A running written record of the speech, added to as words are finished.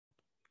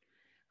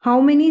how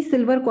many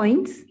silver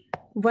coins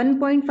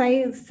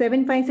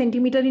 1.575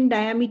 centimeter in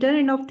diameter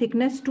and of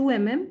thickness 2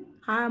 mm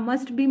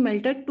must be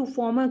melted to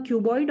form a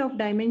cuboid of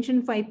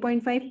dimension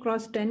 5.5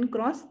 cross 10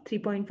 cross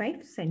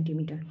 3.5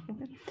 centimeter.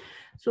 Okay.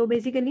 So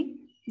basically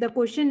the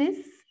question is,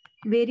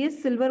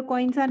 various silver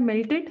coins are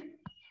melted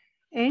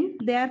and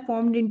they are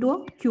formed into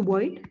a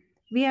cuboid.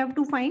 We have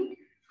to find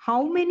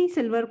how many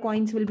silver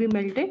coins will be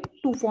melted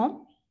to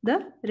form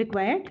the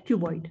required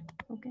cuboid.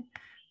 Okay.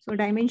 So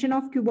dimension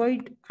of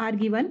cuboid are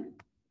given,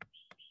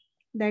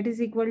 that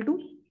is equal to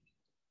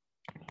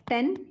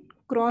 10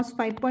 cross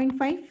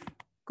 5.5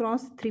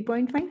 cross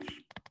 3.5,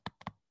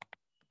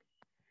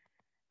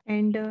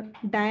 and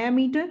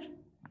diameter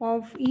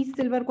of each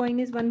silver coin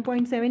is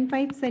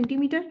 1.75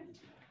 centimeter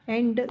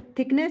and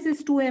thickness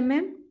is 2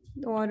 mm,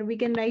 or we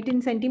can write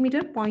in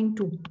centimeter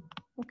 0.2.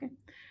 Okay,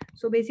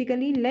 so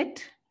basically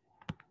let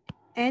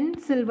n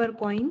silver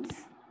coins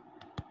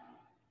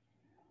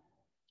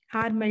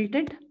are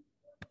melted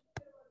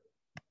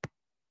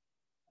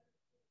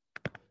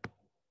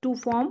to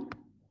form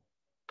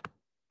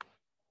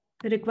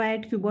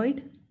required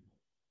cuboid.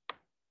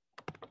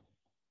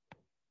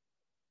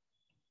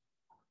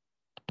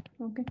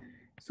 Okay,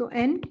 so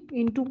n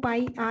into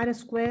pi r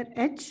square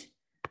h,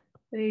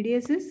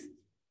 radius is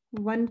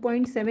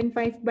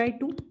 1.75 by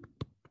 2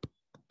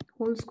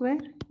 whole square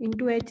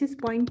into h is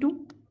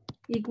 0.2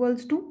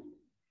 equals to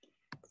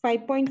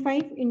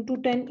 5.5 into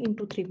 10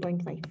 into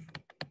 3.5.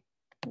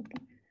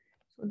 Okay,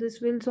 so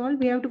this will solve.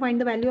 We have to find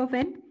the value of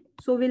n,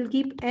 so we'll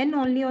keep n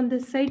only on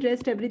this side,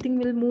 rest everything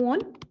will move on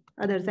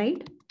other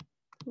side.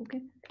 Okay,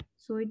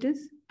 so it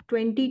is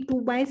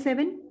 22 by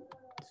 7,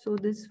 so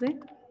this way,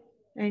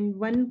 and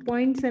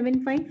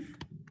 1.75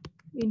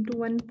 into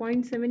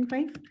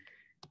 1.75,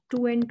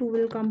 2 and 2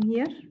 will come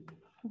here.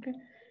 Okay,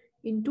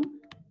 into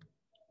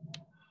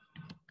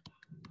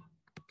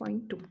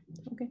 0.2.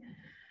 Okay,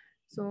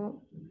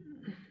 so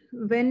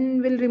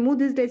when we'll remove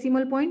this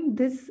decimal point,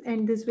 this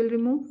and this will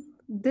remove,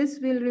 this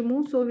will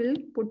remove, so we'll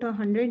put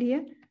 100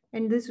 here,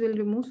 and this will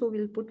remove, so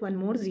we'll put one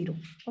more 0.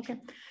 Okay,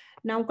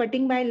 now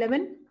cutting by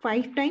 11,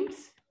 5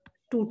 times,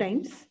 2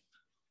 times.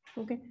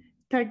 Okay,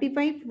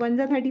 35 ones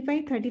are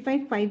 35,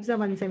 35 5s are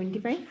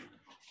 175,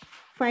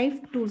 5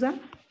 2s are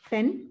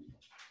 10,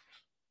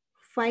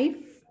 5.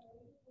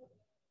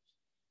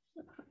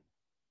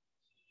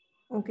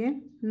 Okay,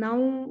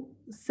 now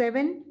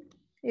 7,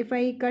 if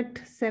I cut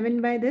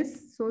 7 by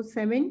this, so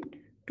 7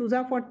 2s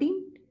are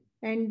 14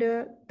 and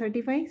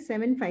 35,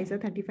 7 5s are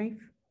 35.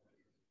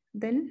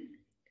 Then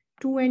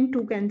 2 and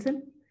 2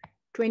 cancel,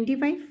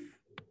 25,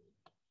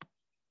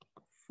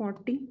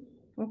 40.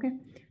 Okay,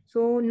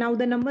 so now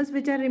the numbers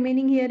which are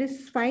remaining here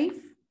is 5,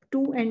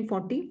 2 and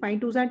 40. 5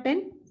 2s are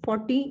 10,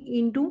 40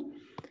 into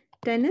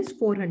 10 is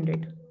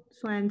 400.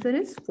 So answer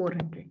is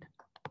 400.